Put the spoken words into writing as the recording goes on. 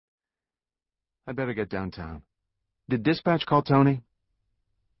I'd better get downtown. Did dispatch call Tony?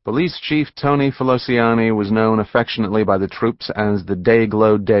 Police Chief Tony Feliciani was known affectionately by the troops as the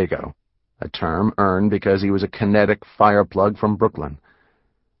Day-Glow Dago, a term earned because he was a kinetic fireplug from Brooklyn.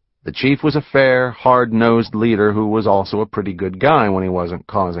 The chief was a fair, hard-nosed leader who was also a pretty good guy when he wasn't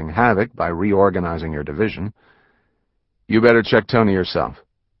causing havoc by reorganizing your division. You better check Tony yourself.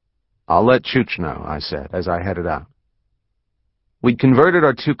 I'll let Chooch know, I said, as I headed out. We'd converted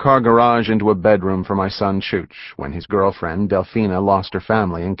our two-car garage into a bedroom for my son Chooch when his girlfriend, Delphina, lost her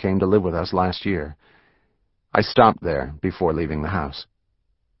family and came to live with us last year. I stopped there before leaving the house.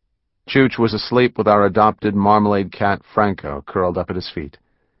 Chooch was asleep with our adopted marmalade cat Franco curled up at his feet.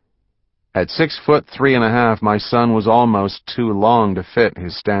 At 6'3½", my son was almost too long to fit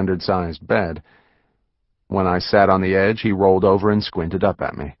his standard-sized bed. When I sat on the edge, he rolled over and squinted up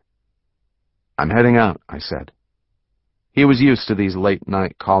at me. "I'm heading out," I said. He was used to these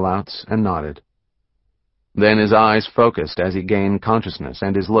late-night call-outs and nodded. Then his eyes focused as he gained consciousness,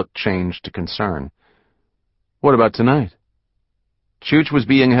 and his look changed to concern. "What about tonight?" Chooch was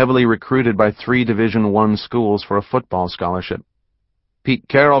being heavily recruited by 3 Division I schools for a football scholarship. Pete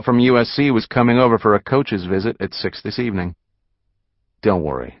Carroll from USC was coming over for a coach's visit at 6 this evening. "Don't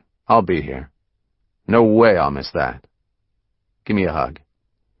worry, I'll be here. No way I'll miss that. Give me a hug."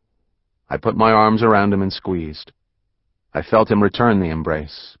 I put my arms around him and squeezed. I felt him return the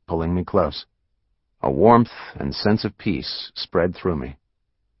embrace, pulling me close. A warmth and sense of peace spread through me.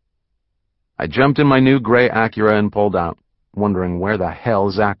 I jumped in my new gray Acura and pulled out, wondering where the hell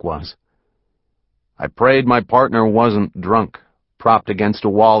Zach was. I prayed my partner wasn't drunk, propped against a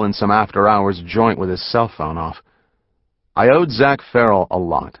wall in some after-hours joint with his cell phone off. I owed Zach Farrell a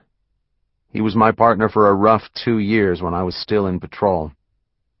lot. He was my partner for a rough 2 years when I was still in patrol.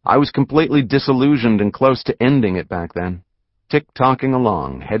 I was completely disillusioned and close to ending it back then, tick-tocking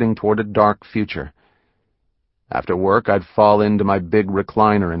along, heading toward a dark future. After work, I'd fall into my big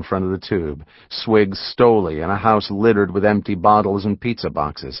recliner in front of the tube, swig stolely in a house littered with empty bottles and pizza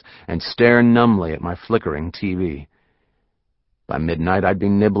boxes, and stare numbly at my flickering TV. By midnight, I'd be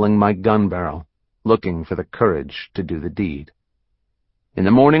nibbling my gun barrel, looking for the courage to do the deed. In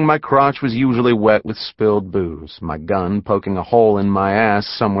the morning, my crotch was usually wet with spilled booze, my gun poking a hole in my ass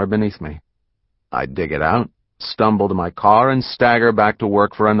somewhere beneath me. I'd dig it out, stumble to my car, and stagger back to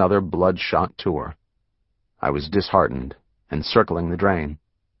work for another bloodshot tour. I was disheartened and circling the drain.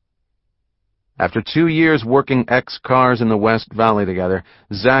 After 2 years working X cars in the West Valley together,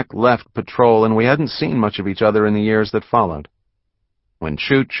 Zach left patrol, and we hadn't seen much of each other in the years that followed. When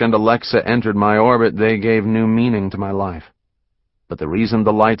Chooch and Alexa entered my orbit, they gave new meaning to my life. But the reason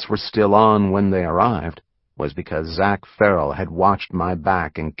the lights were still on when they arrived was because Zach Farrell had watched my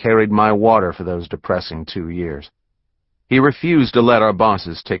back and carried my water for those depressing 2 years. He refused to let our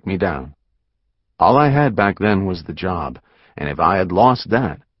bosses take me down. All I had back then was the job, and if I had lost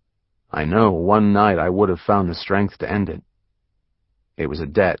that, I know one night I would have found the strength to end it. It was a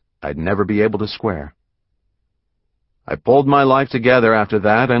debt I'd never be able to square. I pulled my life together after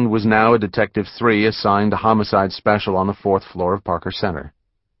that and was now a Detective 3 assigned to Homicide Special on the 4th floor of Parker Center.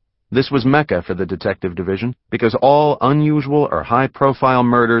 This was Mecca for the Detective Division because all unusual or high-profile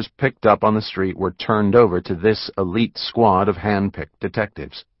murders picked up on the street were turned over to this elite squad of hand-picked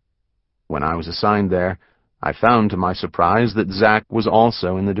detectives. When I was assigned there, I found to my surprise that Zach was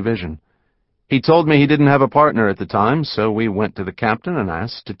also in the division. He told me he didn't have a partner at the time, so we went to the captain and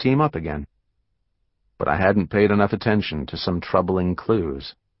asked to team up again. But I hadn't paid enough attention to some troubling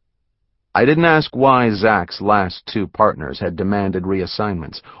clues. I didn't ask why Zach's last 2 partners had demanded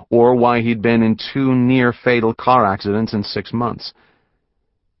reassignments, or why he'd been in 2 near-fatal car accidents in 6 months.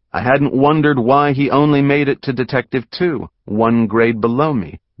 I hadn't wondered why he only made it to Detective 2, 1 grade below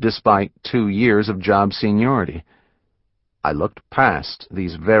me, despite 2 years of job seniority. I looked past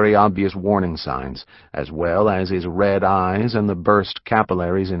these very obvious warning signs, as well as his red eyes and the burst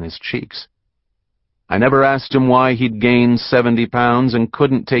capillaries in his cheeks. I never asked him why he'd gained 70 pounds and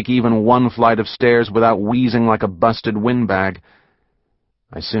couldn't take even 1 flight of stairs without wheezing like a busted windbag.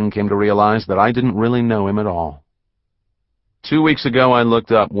 I soon came to realize that I didn't really know him at all. 2 weeks ago, I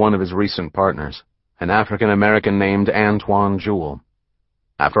looked up one of his recent partners, an African-American named Antoine Jewell.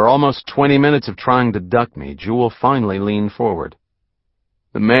 After almost 20 minutes of trying to duck me, Jewell finally leaned forward.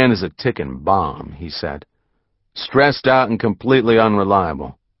 "The man is a ticking bomb," he said. "Stressed out and completely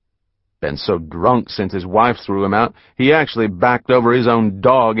unreliable. Been so drunk since his wife threw him out, he actually backed over his own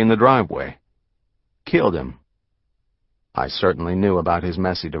dog in the driveway. Killed him." I certainly knew about his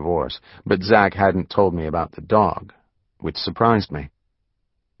messy divorce, but Zach hadn't told me about the dog, which surprised me.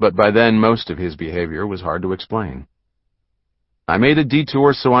 But by then, most of his behavior was hard to explain. I made a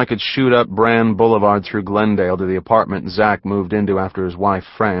detour so I could shoot up Brand Boulevard through Glendale to the apartment Zach moved into after his wife,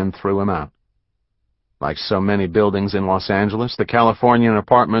 Fran, threw him out. Like so many buildings in Los Angeles, the Californian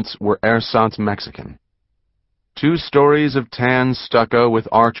apartments were ersatz Mexican. 2 stories of tan stucco with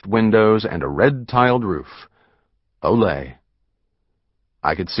arched windows and a red-tiled roof. Olé.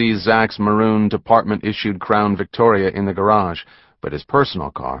 I could see Zach's maroon department-issued Crown Victoria in the garage, but his personal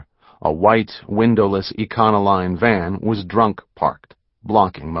car, a white, windowless Econoline van, was drunk parked,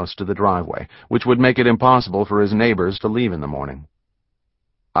 blocking most of the driveway, which would make it impossible for his neighbors to leave in the morning.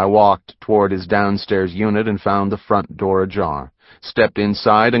 I walked toward his downstairs unit and found the front door ajar, stepped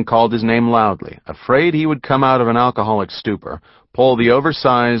inside and called his name loudly, afraid he would come out of an alcoholic stupor, pull the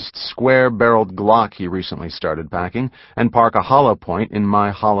oversized, square-barreled Glock he recently started packing, and park a hollow point in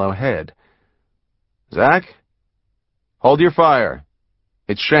my hollow head. "Zach? Hold your fire.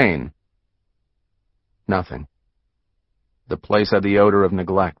 It's Shane." Nothing. The place had the odor of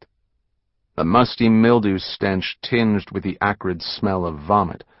neglect. A musty mildew stench tinged with the acrid smell of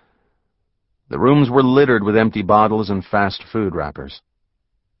vomit. The rooms were littered with empty bottles and fast food wrappers.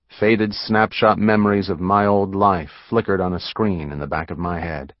 Faded snapshot memories of my old life flickered on a screen in the back of my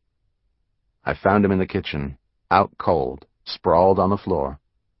head. I found him in the kitchen, out cold, sprawled on the floor.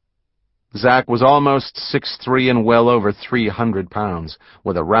 Zach was almost 6'3" and well over 300 pounds,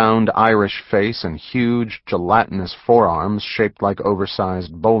 with a round Irish face and huge, gelatinous forearms shaped like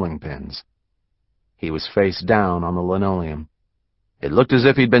oversized bowling pins. He was face down on the linoleum. It looked as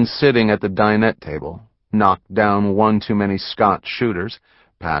if he'd been sitting at the dinette table, knocked down 1 too many Scotch shooters,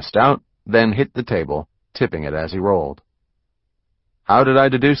 passed out, then hit the table, tipping it as he rolled. How did I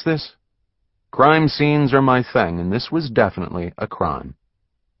deduce this? Crime scenes are my thing, and this was definitely a crime.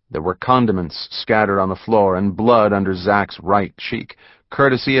 There were condiments scattered on the floor and blood under Zach's right cheek,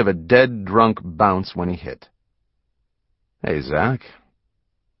 courtesy of a dead drunk bounce when he hit. "Hey, Zach."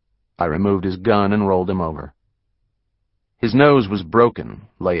 I removed his gun and rolled him over. His nose was broken,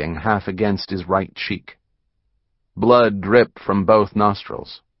 laying half against his right cheek. Blood dripped from both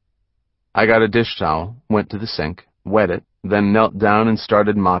nostrils. I got a dish towel, went to the sink, wet it, then knelt down and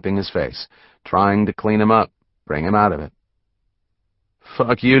started mopping his face, trying to clean him up, bring him out of it.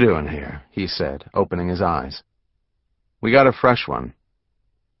 "Fuck you doing here?" he said, opening his eyes. "We got a fresh one.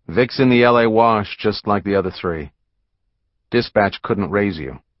 Vic's in the L.A. wash just like the other 3. Dispatch couldn't raise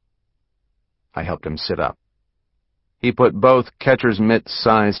you." I helped him sit up. He put both catcher's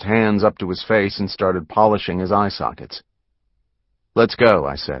mitt-sized hands up to his face and started polishing his eye sockets. "Let's go,"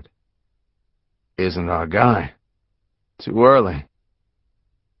 I said. "Isn't our guy?" "Too early."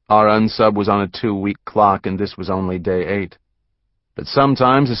 Our unsub was on a 2-week clock, and this was only day 8. But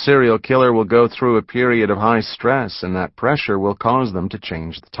sometimes a serial killer will go through a period of high stress, and that pressure will cause them to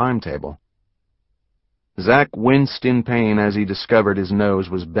change the timetable. Zach winced in pain as he discovered his nose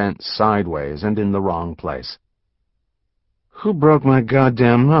was bent sideways and in the wrong place. "Who broke my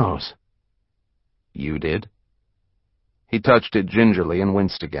goddamn nose?" "You did." He touched it gingerly and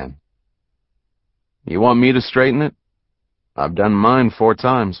winced again. "You want me to straighten it? I've done mine 4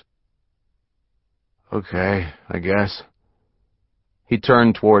 times. "Okay, I guess." He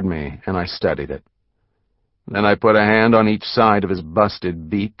turned toward me, and I studied it. Then I put a hand on each side of his busted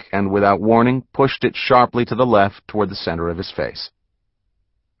beak and, without warning, pushed it sharply to the left toward the center of his face.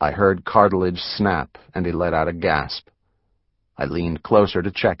 I heard cartilage snap, and he let out a gasp. I leaned closer to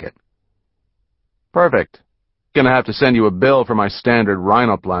check it. "Perfect. Gonna have to send you a bill for my standard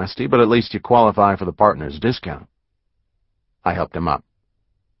rhinoplasty, but at least you qualify for the partner's discount." I helped him up.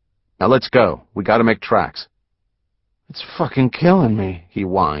 "Now let's go. We gotta make tracks." "It's fucking killing me," he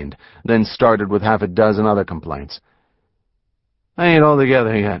whined, then started with half a dozen other complaints. "I ain't all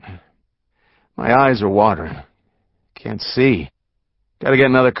together yet. My eyes are watering. Can't see. Gotta get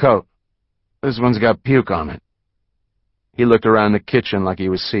another coat. This one's got puke on it." He looked around the kitchen like he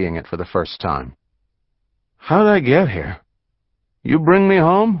was seeing it for the first time. "How'd I get here? You bring me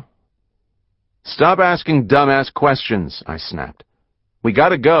home?" "Stop asking dumbass questions," I snapped. "We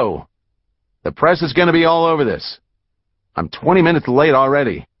gotta go. The press is gonna be all over this. I'm 20 minutes late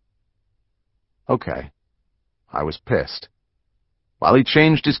already." Okay. I was pissed. While he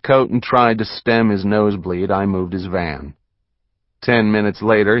changed his coat and tried to stem his nosebleed, I moved his van. 10 minutes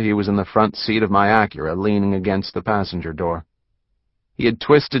later, he was in the front seat of my Acura, leaning against the passenger door. He had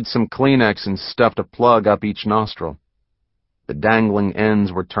twisted some Kleenex and stuffed a plug up each nostril. The dangling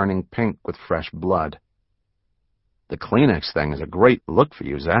ends were turning pink with fresh blood. "The Kleenex thing is a great look for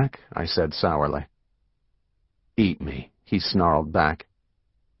you, Zach," I said sourly. "Eat me," he snarled back.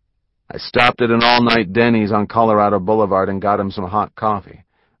 I stopped at an all-night Denny's on Colorado Boulevard and got him some hot coffee.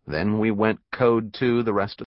 Then we went code 2 the rest of